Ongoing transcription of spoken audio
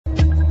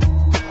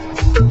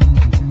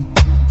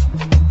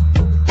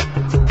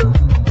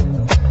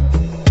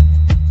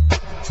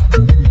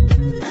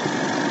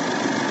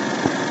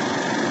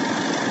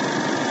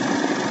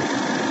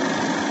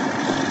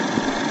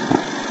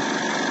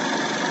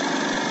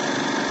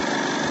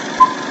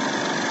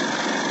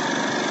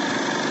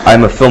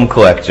I'm a film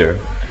collector,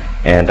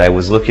 and I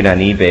was looking on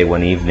eBay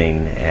one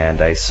evening, and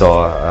I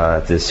saw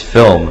this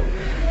film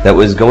that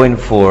was going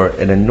for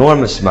an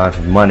enormous amount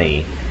of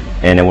money,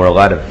 and there were a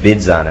lot of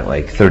bids on it,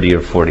 like 30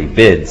 or 40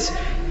 bids.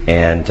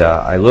 And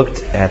I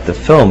looked at the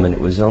film, and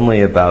it was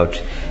only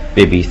about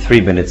maybe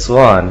 3 minutes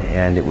long,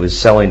 and it was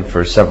selling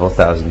for several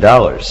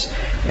 $1,000s.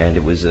 And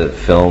it was a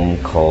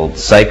film called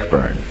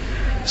Psychburn.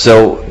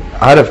 So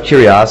out of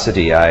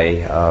curiosity,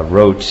 I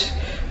wrote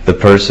the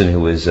person who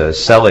was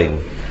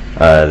selling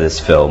this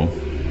film,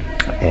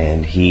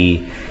 and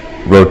he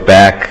wrote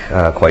back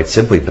quite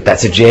simply, "But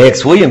that's a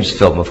J.X. Williams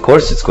film. Of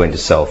course it's going to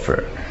sell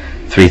for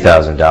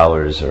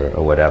 $3,000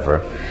 or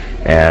whatever."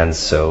 And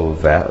so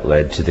that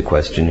led to the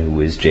question,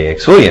 who is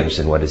J.X. Williams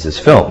and what is this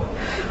film?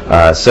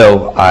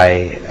 So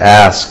I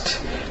asked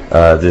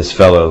this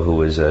fellow who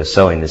was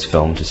selling this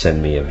film to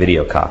send me a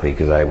video copy,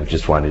 because I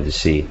just wanted to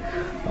see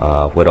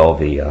what all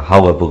the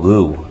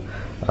hullabaloo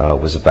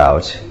was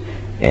about.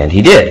 And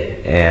he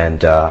did.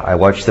 And I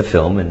watched the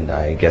film, and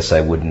I guess I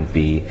wouldn't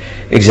be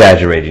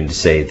exaggerating to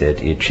say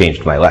that it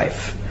changed my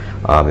life.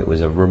 It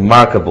was a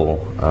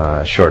remarkable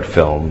short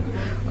film,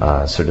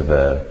 sort of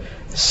a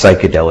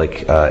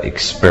psychedelic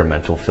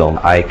experimental film.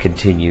 I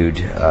continued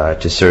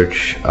to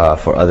search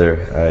for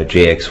other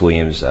J.X.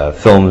 Williams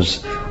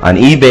films on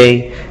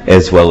eBay,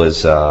 as well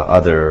as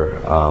other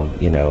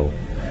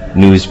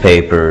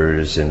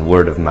newspapers and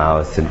word of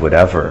mouth and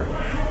whatever.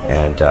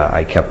 And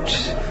I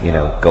kept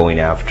going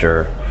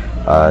after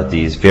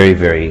these very,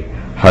 very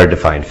hard to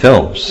find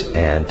films.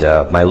 And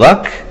my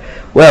luck,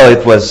 well,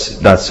 it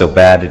was not so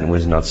bad and it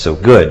was not so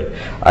good.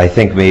 I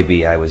think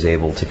maybe I was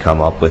able to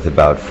come up with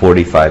about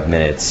 45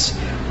 minutes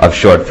of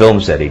short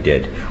films that he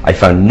did. I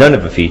found none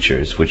of the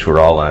features, which were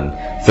all on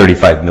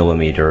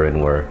 35mm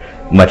and were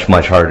much,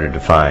 much harder to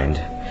find.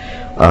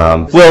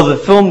 Well, the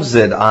films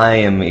that I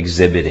am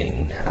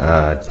exhibiting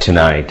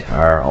tonight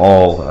are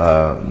all,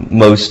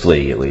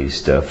 mostly at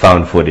least,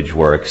 found footage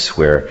works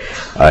where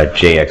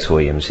J.X.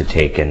 Williams had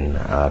taken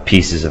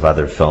pieces of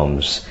other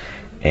films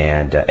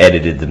and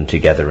edited them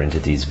together into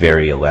these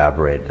very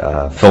elaborate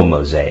film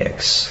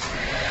mosaics.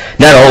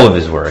 Not all of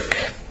his work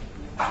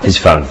is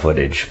found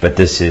footage, but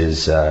this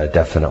is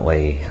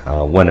definitely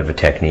one of the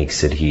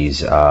techniques that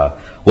he's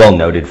well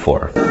noted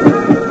for.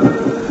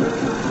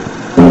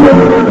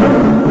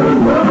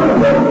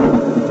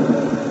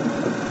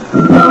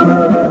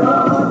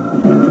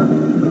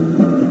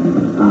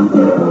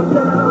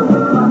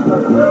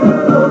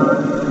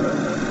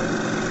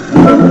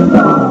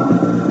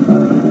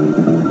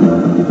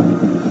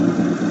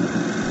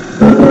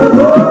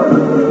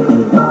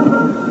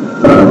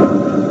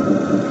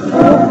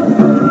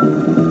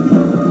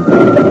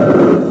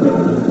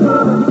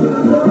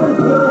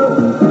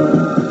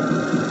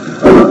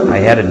 I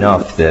had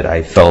enough that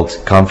I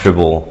felt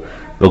comfortable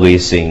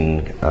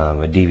releasing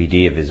a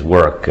DVD of his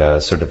work,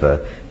 sort of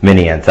a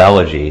mini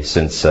anthology,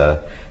 since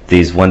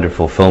these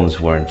wonderful films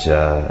weren't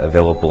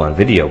available on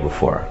video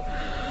before.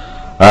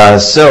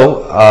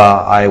 So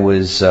I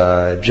was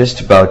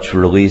just about to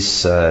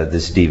release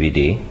this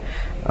DVD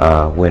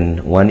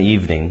when one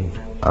evening,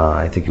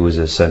 I think it was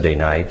a Sunday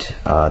night,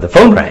 the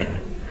phone rang,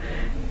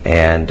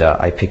 and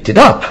I picked it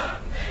up,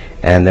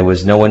 and there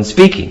was no one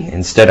speaking.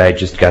 Instead, I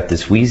just got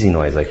this wheezing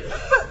noise, like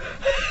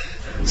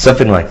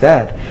something like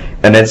that.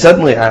 And then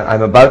suddenly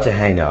I'm about to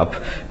hang up,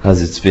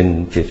 because it's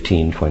been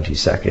 15, 20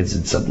 seconds,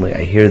 and suddenly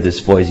I hear this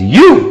voice,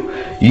 you,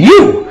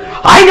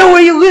 I know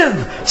where you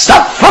live,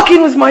 stop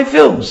fucking with my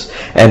films.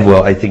 And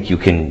well, I think you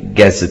can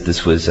guess that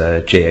this was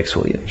J.X.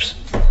 Williams.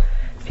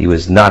 He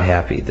was not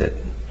happy that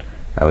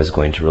I was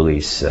going to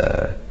release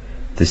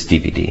this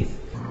DVD.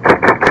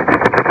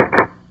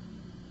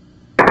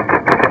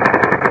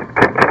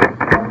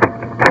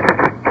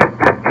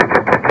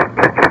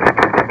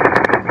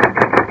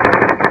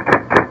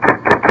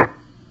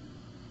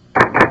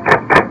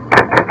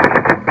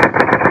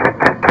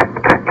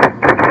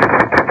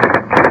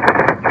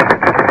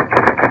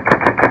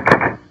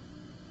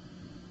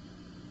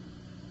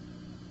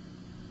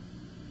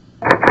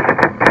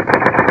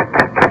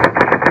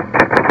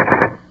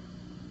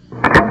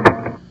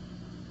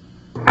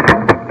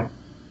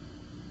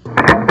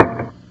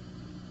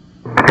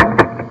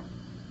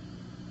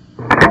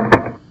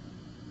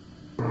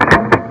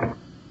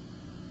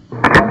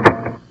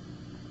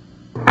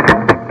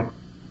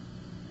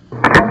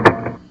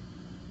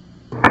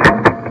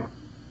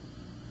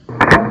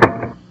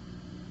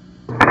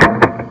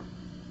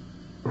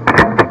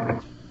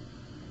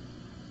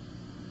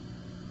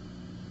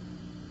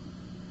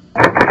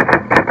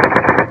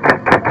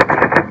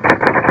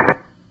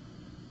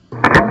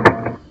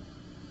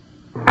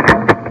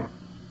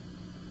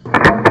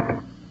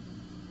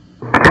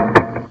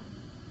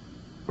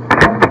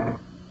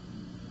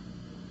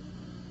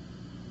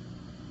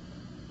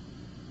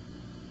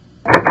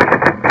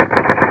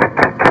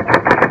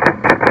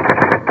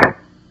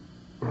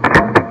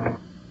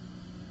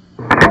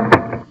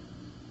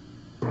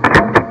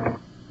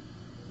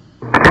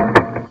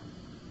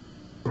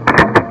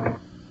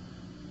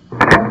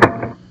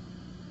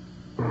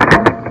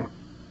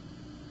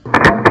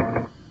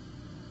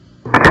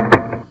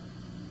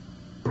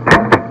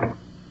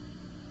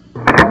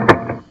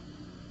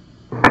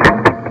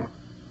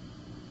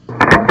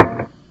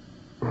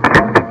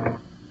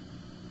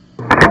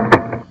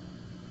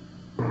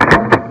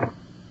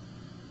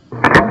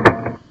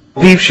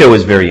 Peep Show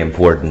is very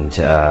important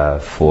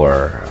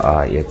for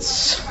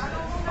its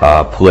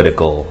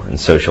political and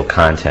social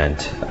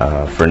content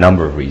for a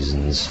number of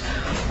reasons.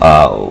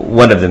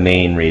 One of the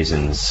main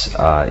reasons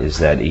is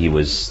that he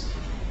was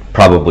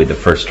probably the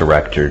first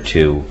director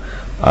to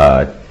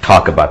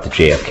talk about the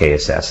JFK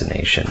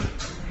assassination,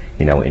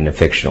 in a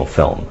fictional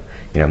film.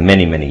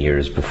 Many, many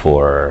years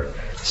before,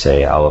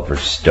 say, Oliver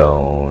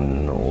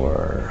Stone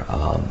or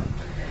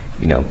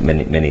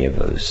many of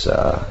those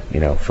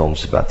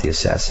films about the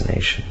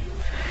assassination.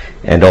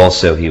 And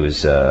also he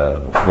was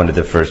one of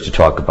the first to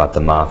talk about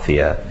the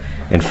mafia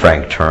in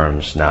frank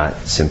terms, not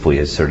simply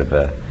as sort of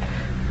a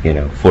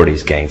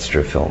 40s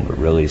gangster film, but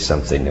really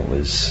something that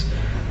was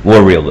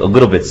more real, a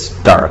little bit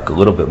dark, a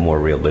little bit more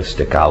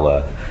realistic, a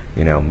la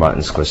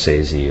Martin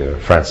Scorsese or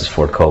Francis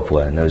Ford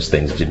Coppola, and those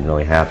things didn't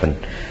really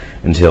happen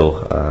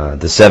until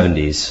the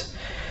 70s.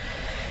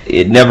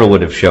 It never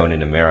would have shown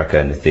in America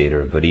in the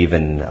theater, but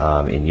even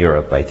in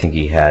Europe, I think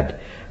he had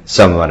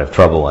some amount of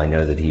trouble. I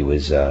know that he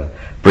was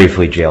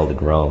briefly jailed in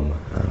Rome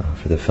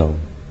for the film,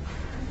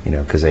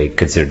 because they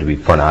considered it to be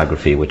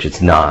pornography, which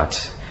it's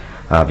not,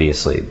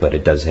 obviously, but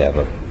it does have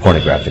a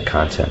pornographic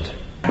content.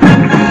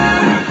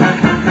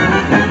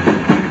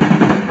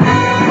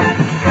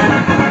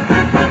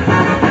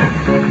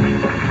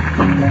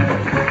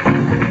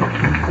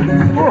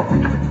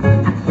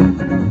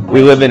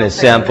 We live in a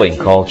sampling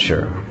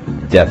culture,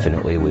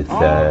 definitely, with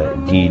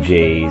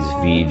DJs,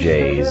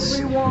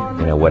 VJs,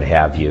 what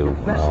have you,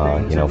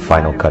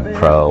 Final Cut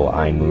Pro,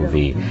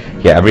 iMovie.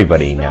 Yeah,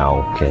 everybody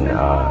now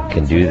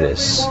can do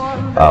this,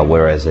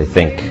 whereas I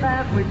think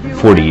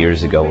 40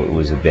 years ago it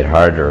was a bit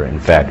harder. In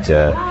fact,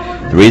 the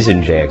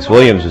reason J.X.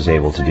 Williams was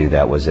able to do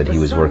that was that he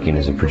was working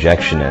as a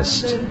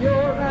projectionist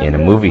in a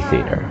movie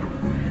theater.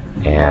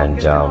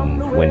 And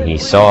when he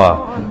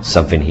saw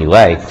something he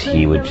liked,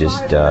 he would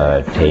just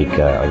take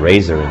a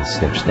razor and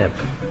snip.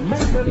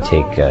 He'd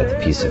take the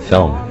piece of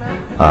film.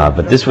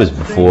 But this was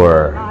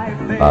before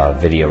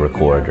video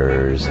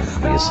recorders and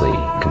obviously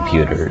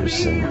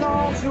computers.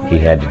 And he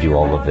had to do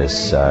all of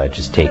this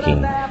just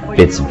taking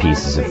bits and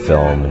pieces of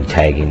film and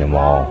tagging them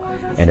all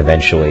and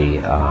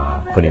eventually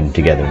putting them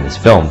together in this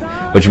film,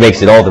 which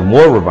makes it all the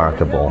more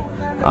remarkable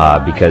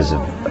because of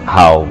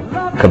how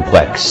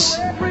complex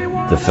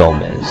the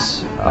film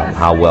is,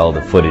 how well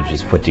the footage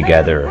is put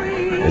together,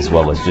 as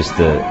well as just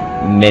the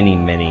many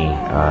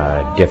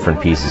different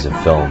pieces of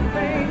film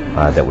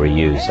that were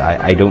used.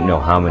 I don't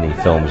know how many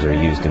films are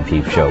used in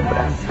Peep Show, but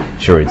I'm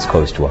sure it's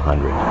close to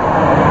 100.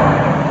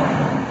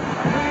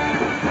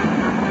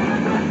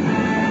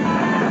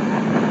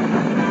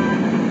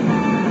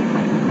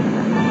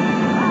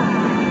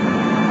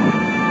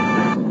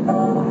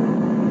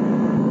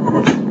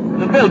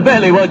 Bill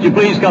Bailey, won't you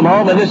please come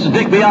home? And this is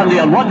Dick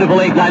Biondi on wonderful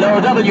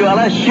 890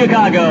 WLS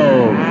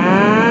Chicago.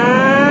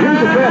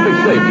 Here's a traffic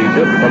safety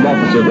tip from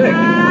Officer Vic.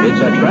 It's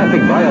a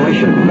traffic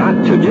violation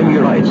not to dim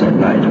your lights at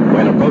night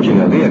when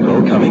approaching a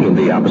vehicle coming in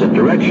the opposite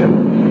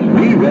direction.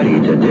 Be ready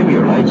to dim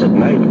your lights at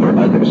night for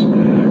others.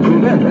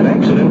 Prevent an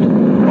accident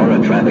or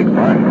a traffic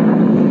fire.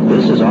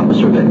 This is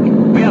Officer Vic.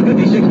 We have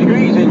 56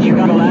 degrees in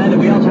Chicagoland, and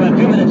we also have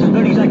 2 minutes and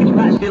 30 seconds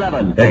past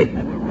 11. Hey,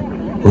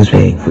 who's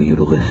paying for you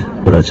to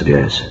listen? What else of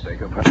yours?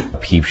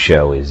 Peep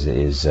Show is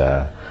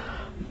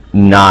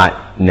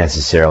not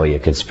necessarily a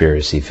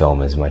conspiracy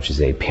film as much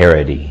as a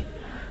parody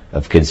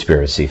of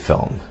conspiracy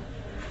film,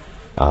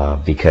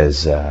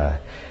 because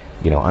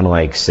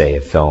unlike, say,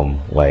 a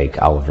film like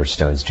Oliver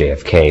Stone's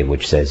JFK,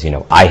 which says,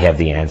 I have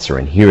the answer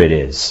and here it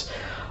is,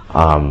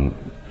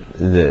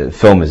 the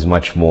film is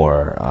much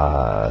more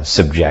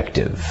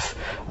subjective.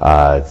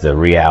 The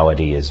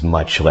reality is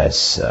much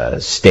less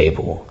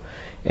stable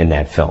in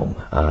that film.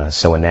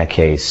 So in that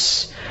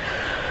case,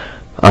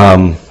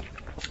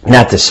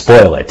 not to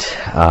spoil it,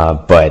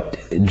 but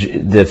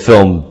the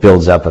film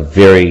builds up a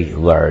very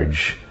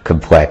large,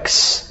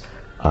 complex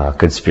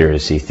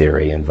conspiracy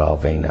theory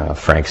involving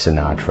Frank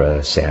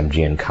Sinatra, Sam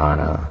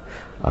Giancana,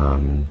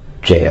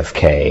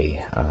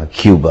 JFK,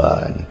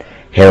 Cuba, and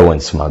heroin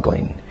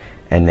smuggling.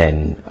 And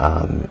then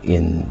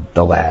in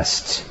the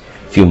last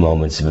few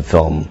moments of the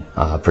film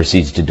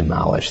proceeds to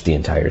demolish the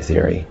entire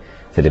theory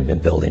that had been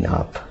building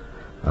up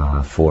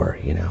for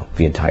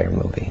the entire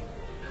movie.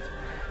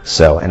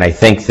 So, and I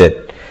think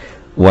that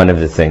one of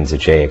the things that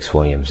J.X.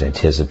 Williams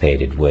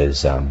anticipated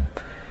was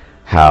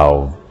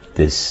how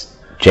this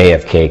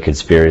JFK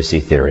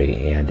conspiracy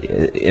theory, and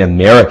in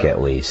America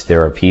at least,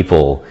 there are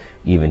people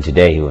even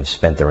today who have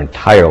spent their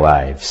entire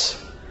lives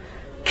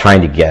trying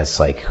to guess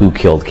who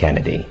killed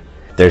Kennedy.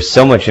 There's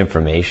so much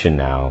information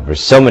now, there's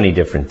so many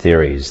different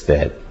theories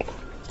that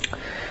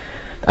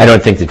I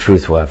don't think the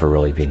truth will ever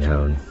really be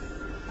known.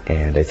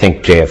 And I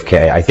think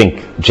JX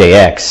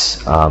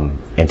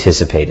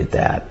anticipated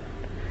that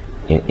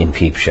in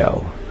Peep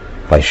Show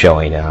by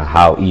showing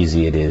how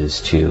easy it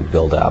is to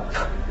build up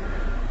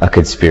a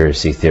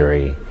conspiracy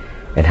theory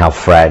and how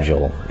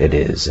fragile it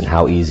is and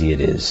how easy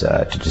it is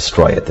to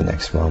destroy it the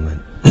next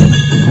moment.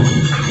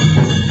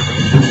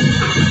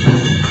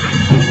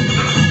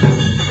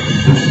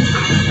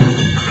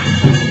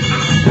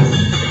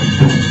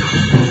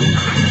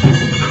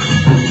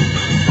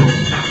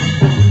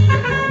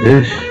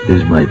 This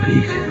is my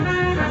beat,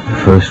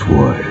 the first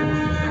ward.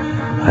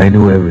 I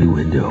knew every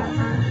window,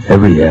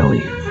 every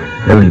alley,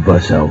 every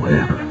bus out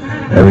lamp,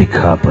 every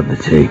cop on the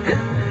take,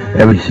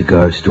 every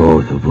cigar store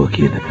with a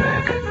bookie in the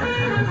back.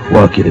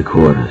 Walking the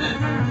corners,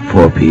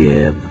 4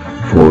 p.m.,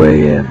 4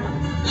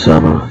 a.m.,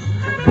 summer,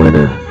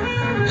 winter,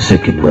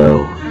 sick and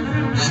well,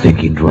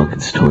 stinking drunk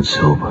and stone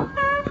sober.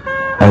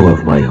 I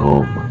love my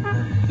home,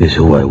 is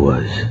who I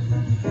was.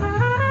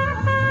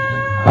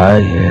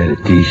 I had a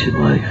decent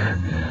life,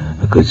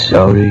 a good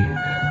salary,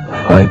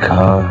 a fine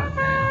car,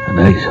 a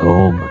nice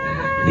home,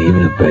 and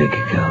even a bank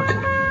account.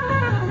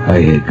 I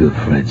had good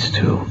friends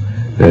too,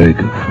 very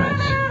good friends.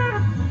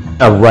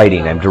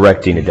 Writing, I'm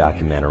directing a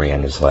documentary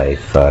on his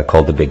life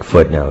called The Big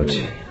Footnote,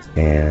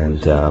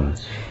 and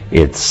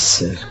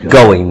it's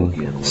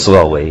going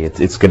slowly.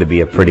 It's going to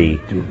be a pretty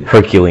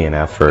Herculean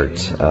effort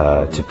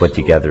to put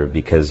together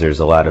because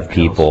there's a lot of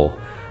people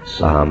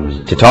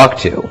to talk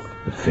to.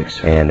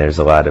 And there's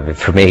a lot of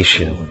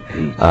information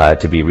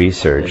to be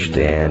researched,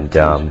 and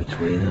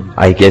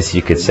I guess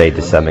you could say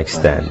to some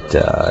extent,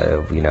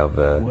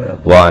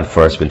 the law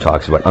enforcement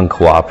talks about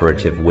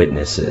uncooperative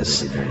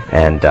witnesses,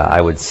 and I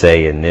would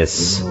say in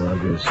this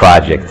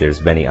project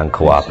there's many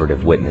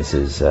uncooperative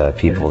witnesses,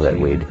 people that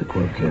we'd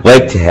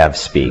like to have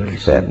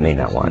speak that may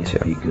not want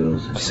to,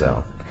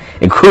 so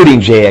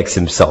including JX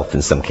himself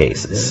in some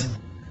cases.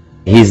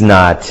 He's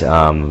not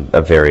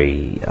a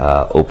very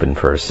open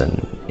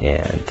person,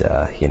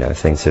 and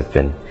things have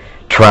been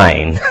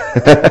trying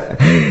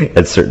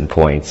at certain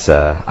points.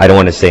 I don't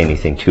want to say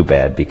anything too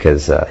bad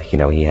because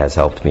he has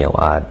helped me a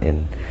lot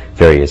in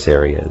various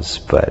areas,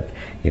 but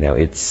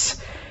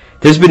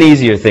there's been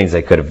easier things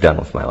I could have done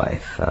with my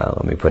life.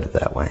 Let me put it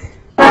that way.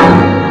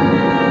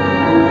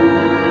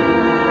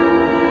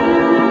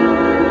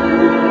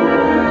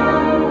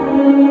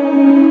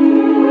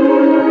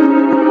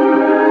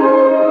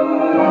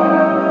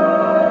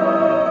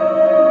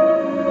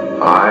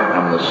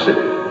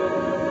 City,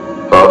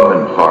 hub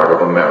and heart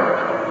of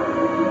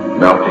America,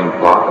 melting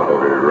pot of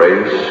every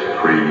race,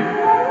 creed,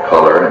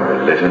 color, and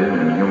religion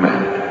and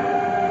humanity.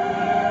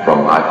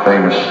 From my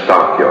famous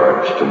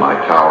stockyards to my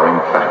towering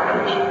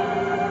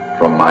factories,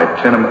 from my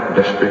tenement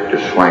district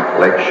to swank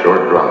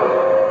Lakeshore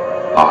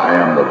Drive, I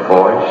am the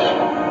voice,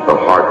 the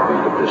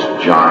heartbeat of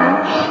this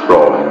giant,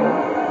 sprawling,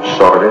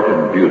 sordid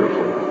and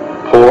beautiful,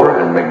 poor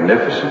and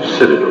magnificent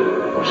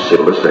citadel of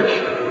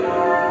civilization.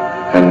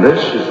 And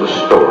this is the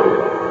story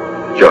of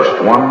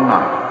just one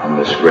night in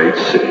this great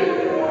city.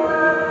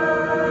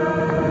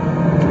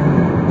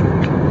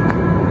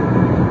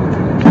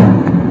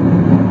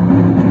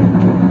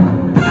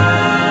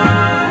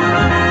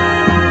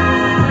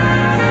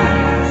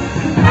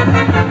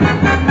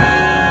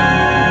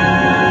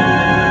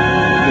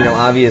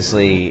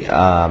 Obviously,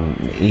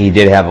 he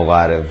did have a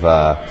lot of,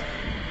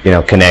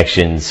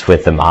 connections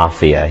with the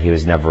mafia. He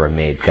was never a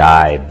made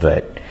guy,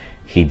 but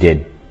he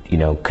did,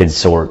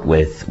 consort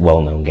with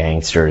well-known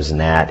gangsters, and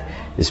that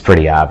is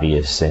pretty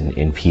obvious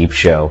in Peep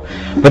Show.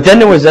 But then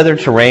there was other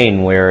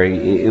terrain where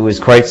it was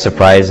quite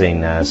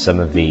surprising, some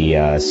of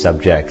the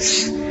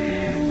subjects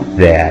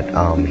that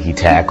he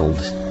tackled,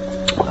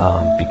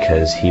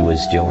 because he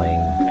was doing,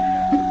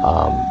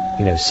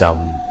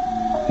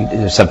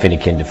 something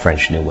akin to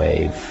French New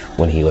Wave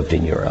when he lived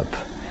in Europe.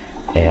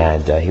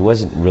 And he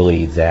wasn't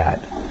really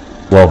that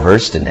well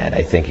versed in that,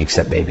 I think,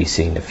 except maybe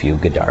seeing a few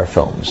Godard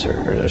films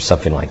or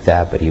something like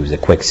that. But he was a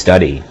quick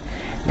study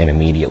and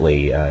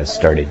immediately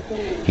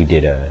he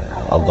did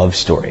a love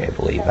story, I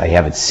believe. I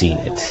haven't seen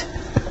it.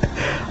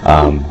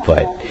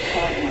 But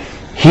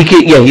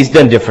he's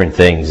done different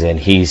things, and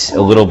he's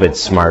a little bit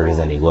smarter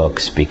than he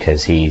looks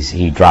because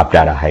he dropped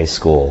out of high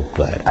school.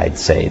 But I'd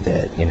say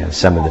that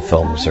some of the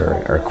films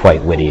are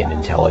quite witty and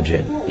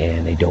intelligent,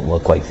 and they don't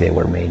look like they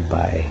were made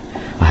by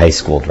a high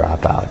school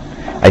dropout.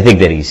 I think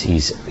that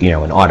he's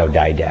an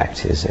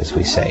autodidact, as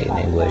we say in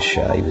English.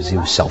 He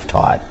was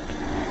self-taught,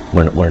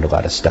 learned a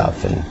lot of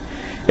stuff, and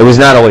it was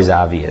not always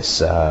obvious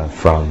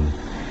from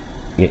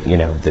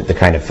the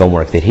kind of film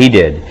work that he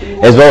did,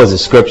 as well as the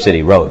scripts that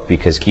he wrote,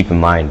 because keep in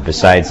mind,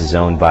 besides his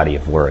own body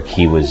of work,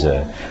 he was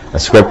a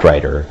script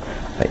writer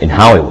in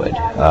Hollywood,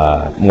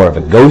 more of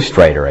a ghost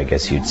writer, I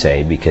guess you'd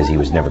say, because he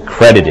was never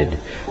credited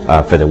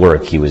for the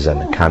work. He was on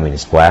the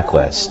communist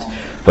blacklist.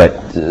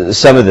 But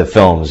some of the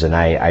films, and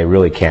I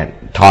really can't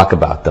talk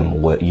about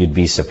them, you'd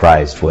be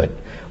surprised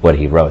what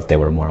he wrote. They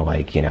were more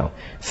like,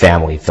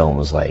 family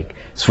films like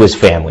Swiss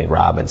Family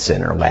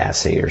Robinson or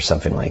Lassie or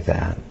something like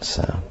that.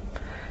 So,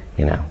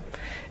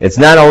 it's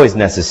not always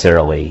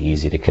necessarily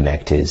easy to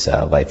connect his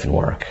life and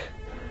work.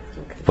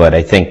 But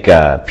I think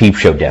Peep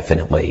Show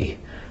definitely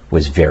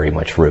was very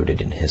much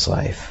rooted in his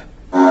life.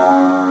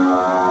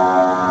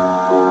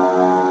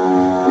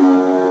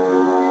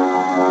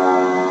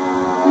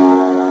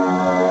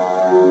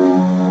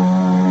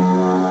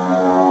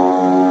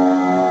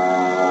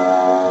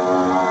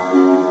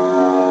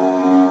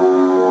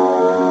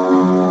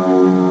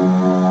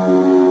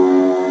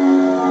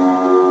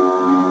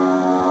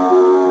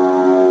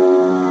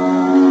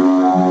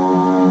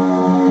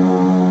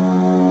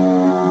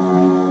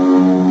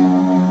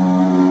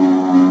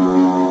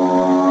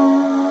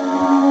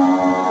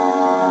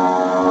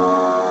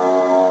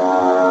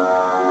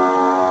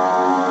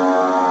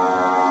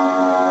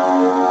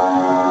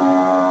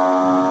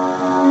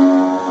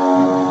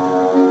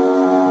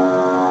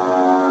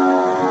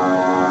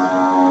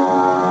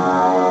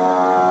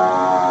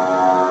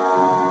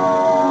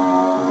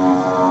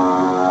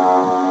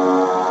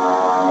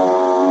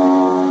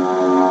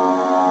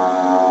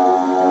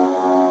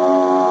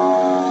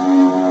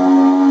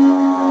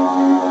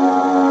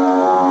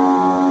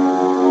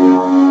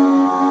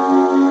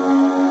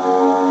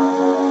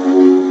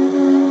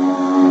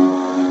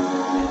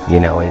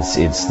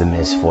 it's the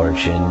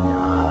misfortune,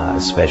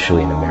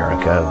 especially in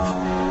America,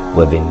 of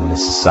living in a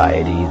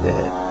society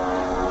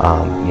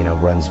that you know,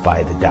 runs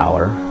by the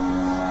dollar,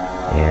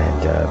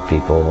 and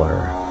people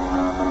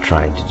are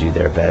trying to do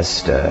their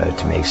best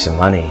to make some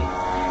money.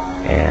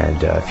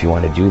 And if you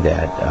want to do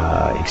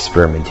that,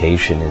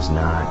 experimentation is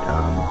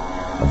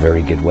not a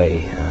very good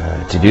way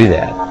to do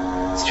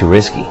that. It's too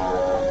risky,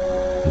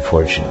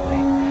 unfortunately.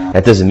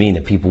 That doesn't mean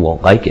that people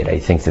won't like it. I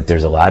think that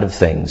there's a lot of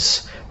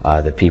things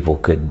that people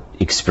could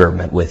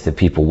experiment with that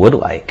people would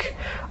like.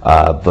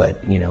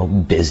 But, you know,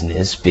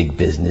 big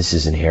business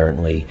is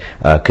inherently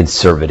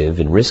conservative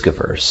and risk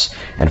averse.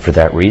 And for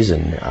that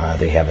reason,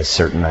 they have a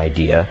certain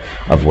idea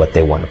of what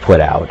they want to put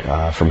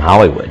out from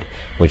Hollywood,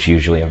 which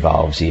usually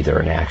involves either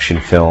an action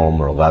film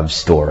or a love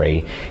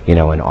story, you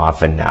know, and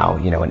often now,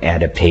 you know, an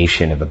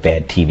adaptation of a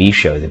bad TV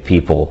show that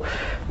people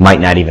might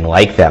not even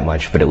like that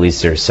much, but at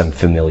least there's some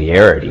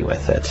familiarity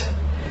with it.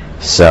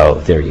 So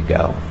there you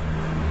go.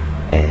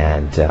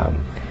 And,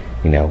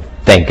 you know,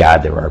 thank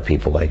God there are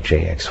people like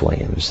J.X.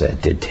 Williams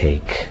that did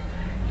take,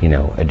 you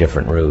know, a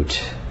different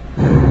route.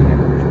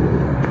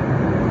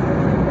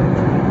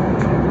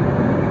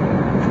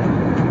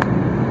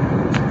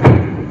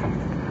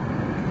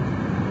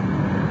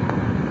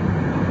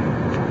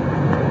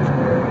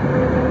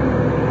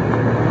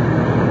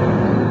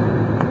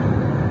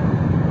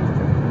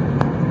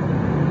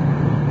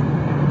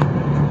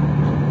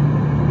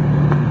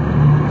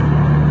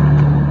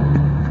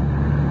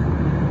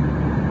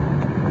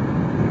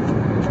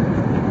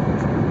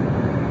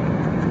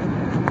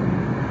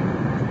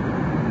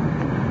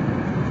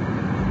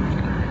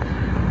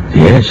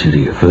 The answer to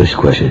your first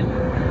question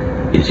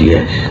is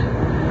yes.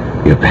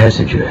 Your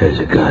passenger has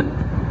a gun.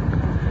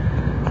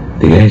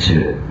 The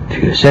answer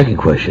to your second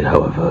question,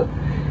 however,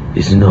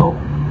 is no.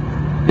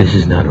 This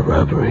is not a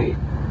robbery.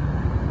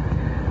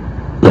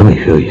 Let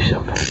me show you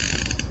something.